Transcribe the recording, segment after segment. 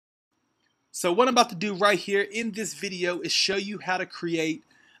So what I'm about to do right here in this video is show you how to create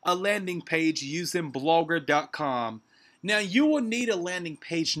a landing page using blogger.com. Now you will need a landing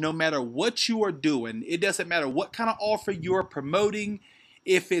page no matter what you are doing. It doesn't matter what kind of offer you're promoting,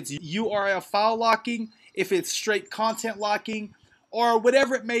 if it's URL file locking, if it's straight content locking, or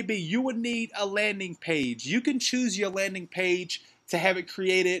whatever it may be, you would need a landing page. You can choose your landing page to have it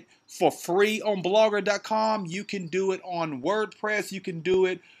created for free on blogger.com. You can do it on WordPress. You can do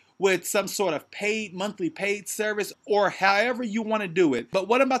it with some sort of monthly paid service, or however you want to do it. But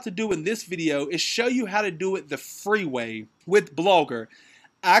what I'm about to do in this video is show you how to do it the free way with Blogger.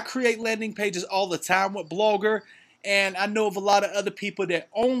 I create landing pages all the time with Blogger, and I know of a lot of other people that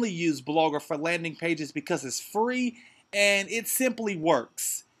only use Blogger for landing pages because it's free and it simply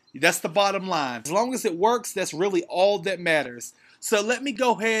works. That's the bottom line. As long as it works, that's really all that matters. So let me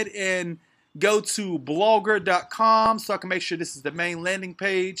go ahead and go to blogger.com so I can make sure this is the main landing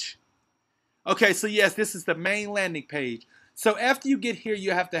page. Okay, so yes, this is the main landing page. So after you get here,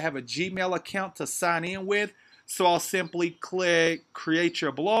 you have to have a Gmail account to sign in with. So I'll simply click create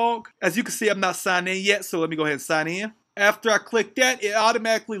your blog. As you can see, I'm not signed in yet, so let me go ahead and sign in. After I click that, it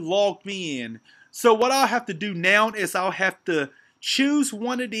automatically logged me in. So what I'll have to do now is I'll have to choose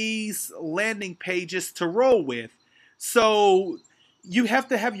one of these landing pages to roll with. So you have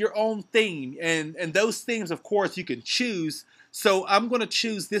to have your own theme, and those themes, of course, you can choose. So I'm going to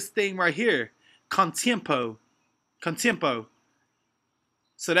choose this theme right here, Contempo.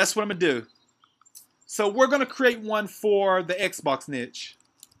 So that's what I'm going to do. So we're going to create one for the Xbox niche.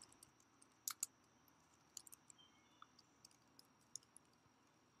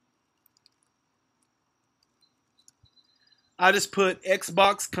 I just put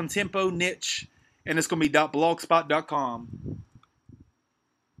Xbox Contempo niche, and it's going to be .blogspot.com.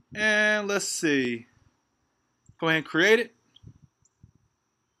 And let's see. Go ahead and create it.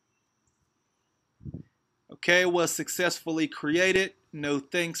 Okay, was successfully created. No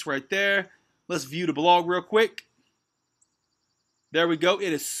thanks right there. Let's view the blog real quick. There we go.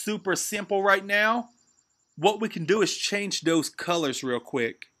 It is super simple right now. What we can do is change those colors real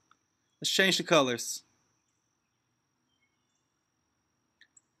quick. Let's change the colors.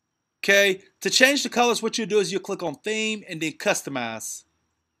 Okay, to change the colors, what you'll do is you'll click on theme and then customize.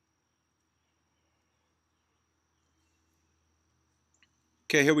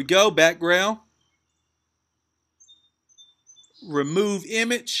 Okay, here we go, background. Remove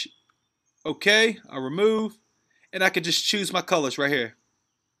image. Okay, I remove. And I can just choose my colors right here.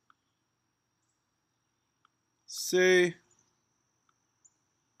 See?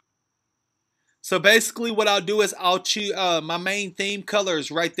 So basically what I'll do is I'll choose, my main theme color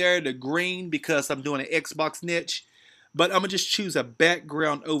is right there, the green, because I'm doing an Xbox niche. But I'm going to just choose a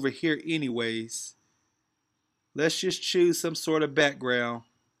background over here anyways. Let's just choose some sort of background.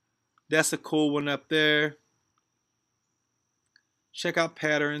 That's a cool one up there. Check out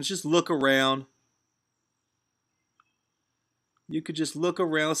patterns. Just look around. You could just look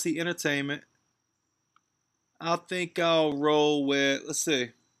around, see entertainment. I think I'll roll with, let's see. I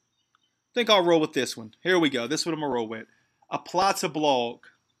think I'll roll with this one. Here we go. This one I'm going to roll with. Apply to blog.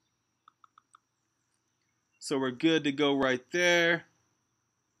 So we're good to go right there.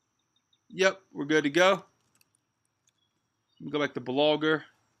 Yep, we're good to go. Go back to Blogger.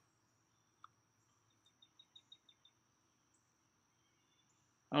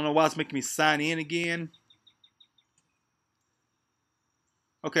 I don't know why it's making me sign in again.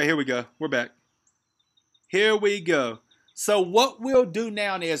 Okay, here we go. We're back. Here we go. So what we'll do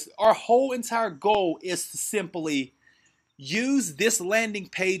now is our whole entire goal is to simply use this landing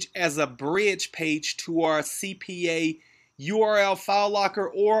page as a bridge page to our CPA URL file locker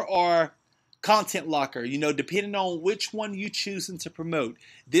or our content locker, you know, depending on which one you choosing to promote.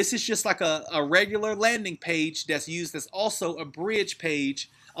 This is just like a regular landing page that's used as also a bridge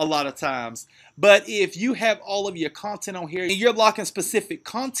page a lot of times. But if you have all of your content on here and you're locking specific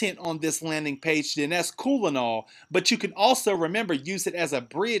content on this landing page, then that's cool and all. But you can also, remember, use it as a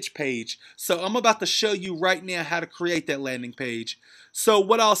bridge page. So I'm about to show you right now how to create that landing page. So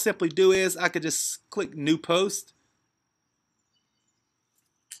what I'll simply do is I could just click new post.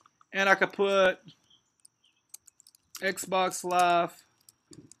 And I could put Xbox Live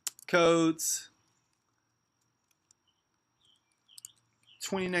codes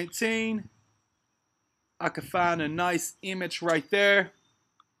 2019. I could find a nice image right there.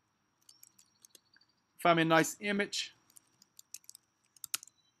 Find me a nice image.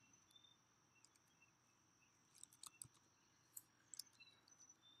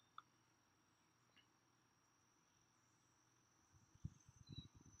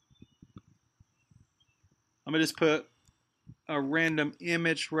 I'm going to just put a random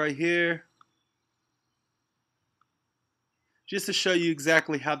image right here. just to show you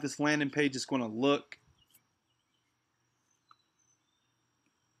exactly how this landing page is going to look.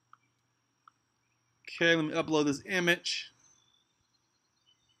 Okay, let me upload this image.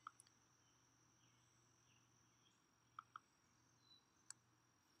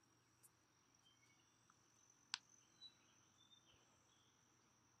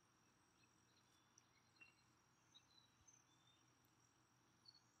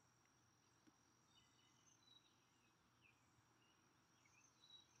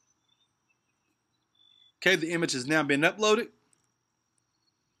 Okay, the image has now been uploaded.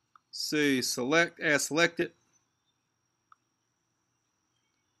 See, select, as selected.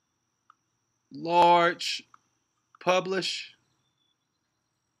 Large, publish.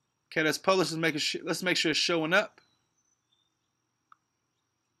 Okay, that's published. Let's make sure it's showing up.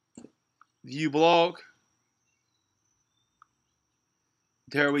 View blog.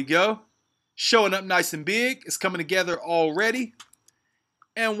 There we go. Showing up nice and big. It's coming together already.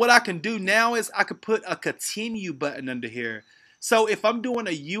 And what I can do now is I could put a continue button under here. So if I'm doing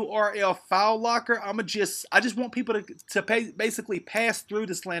a URL file locker, I just want people to basically pass through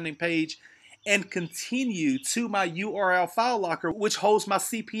this landing page and continue to my URL file locker, which holds my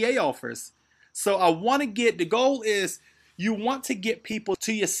CPA offers. So I want to get, the goal is you want to get people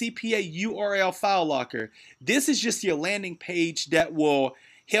to your CPA URL file locker. This is just your landing page that will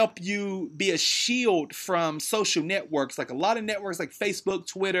help you be a shield from social networks. Like a lot of networks like Facebook,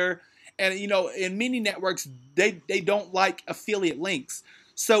 Twitter, and in many networks, they don't like affiliate links.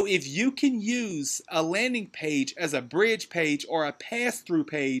 So if you can use a landing page as a bridge page or a pass-through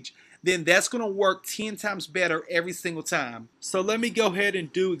page, then that's going to work 10 times better every single time. So let me go ahead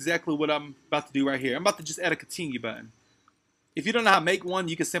and do exactly what I'm about to do right here. I'm about to just add a continue button. If you don't know how to make one,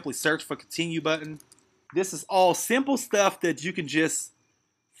 you can simply search for continue button. This is all simple stuff that you can just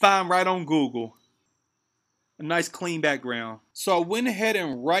find right on Google. A nice clean background. So I went ahead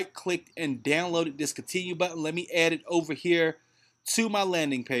and right-clicked and downloaded this continue button. Let me add it over here to my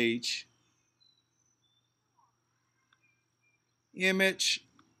landing page. Image.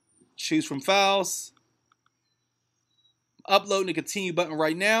 Choose from files. Uploading the continue button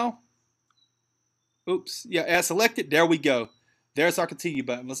right now. Oops, yeah, as selected, there we go. There's our continue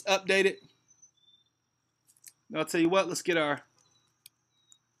button. Let's update it. I'll tell you what, let's get our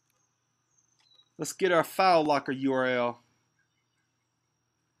file locker URL.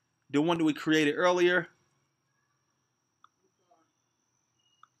 The one that we created earlier.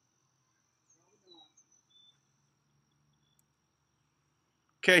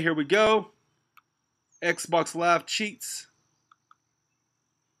 Okay, here we go. Xbox Live cheats.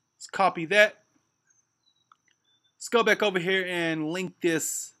 Let's copy that. Let's go back over here and link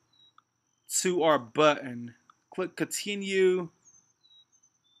this to our button. Click continue.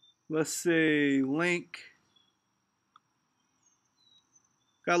 Let's see, link.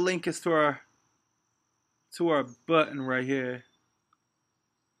 Got to link this to our button right here.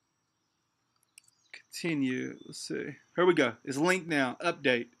 Continue. Let's see. Here we go. It's linked now.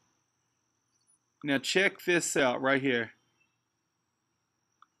 Update. Now check this out right here.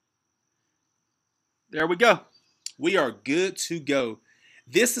 There we go. We are good to go.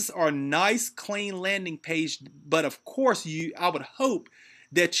 This is our nice clean landing page, but of course I would hope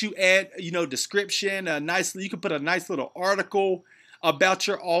that you add, description, you can put a nice little article about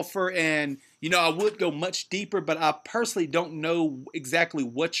your offer, and I would go much deeper, but I personally don't know exactly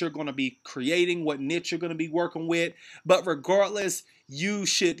what you're going to be creating, what niche you're going to be working with. But regardless, you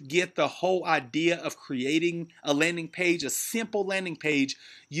should get the whole idea of creating a landing page, a simple landing page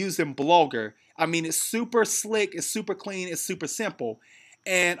using Blogger. I mean, it's super slick, it's super clean, it's super simple.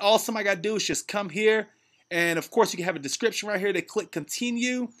 And all somebody got to do is just come here, and of course you can have a description right here. They click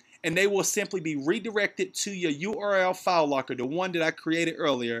continue, and they will simply be redirected to your URL file locker, the one that I created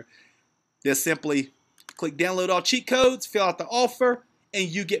earlier. They'll simply click download all cheat codes, fill out the offer, and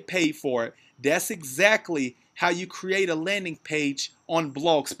you get paid for it. That's exactly how you create a landing page on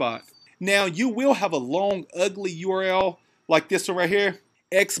Blogspot. Now, you will have a long, ugly URL like this one right here,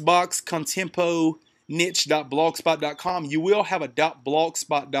 xboxcontempo.niche.blogspot.com. You will have a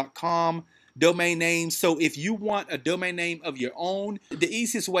 .blogspot.com domain name. So if you want a domain name of your own, the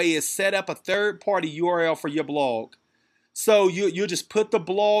easiest way is set up a third-party URL for your blog. So you'll just put the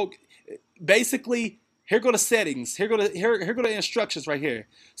blog, basically, here go the settings, here go the instructions right here.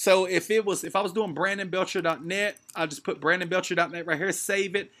 So if I was doing brandonbelcher.net, I'll just put brandonbelcher.net right here,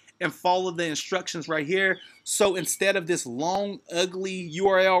 save it, and follow the instructions right here. So instead of this long, ugly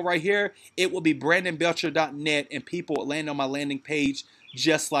URL right here, it will be brandonbelcher.net, and people will land on my landing page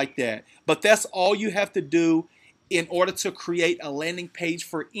just like that. But that's all you have to do. in order to create a landing page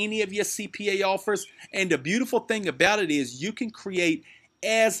for any of your CPA offers. And the beautiful thing about it is you can create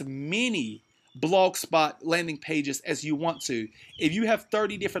as many Blogspot landing pages as you want to. If you have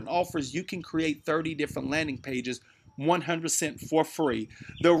 30 different offers, you can create 30 different landing pages 100% for free.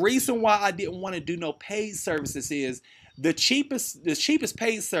 The reason why I didn't want to do no paid services is the cheapest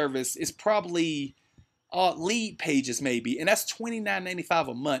paid service is probably lead pages maybe, and that's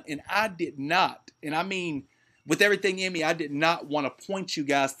 $29.95 a month. And I did not, and I mean with everything in me, I did not want to point you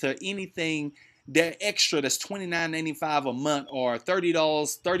guys to anything that extra that's $29.95 a month or $30,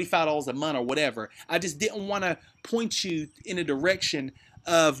 $35 a month or whatever. I just didn't want to point you in a direction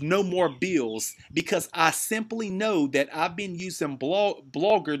of no more bills, because I simply know that I've been using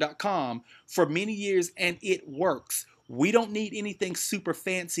blogger.com for many years and it works. We don't need anything super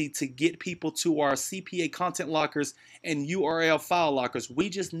fancy to get people to our CPA content lockers and URL file lockers. We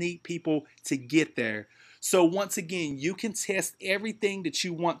just need people to get there. So once again, you can test everything that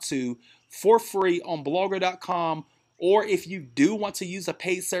you want to for free on blogger.com, or if you do want to use a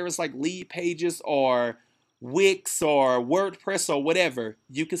paid service like Lead Pages or Wix or WordPress or whatever,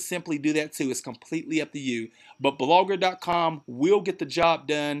 you can simply do that too. It's completely up to you. But blogger.com will get the job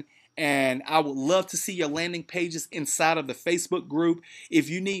done. And I would love to see your landing pages inside of the Facebook group. If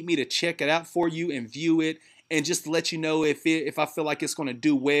you need me to check it out for you and view it, and just to let you know if I feel like it's going to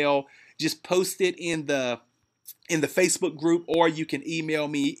do well, just post it in the Facebook group, or you can email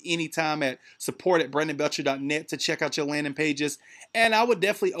me anytime at support@brandonbelcher.net to check out your landing pages. And I would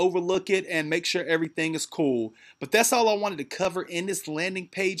definitely overlook it and make sure everything is cool. But that's all I wanted to cover in this landing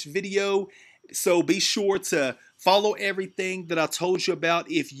page video. So be sure to follow everything that I told you about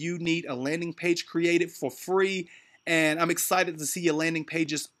if you need a landing page created for free. And I'm excited to see your landing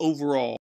pages overall.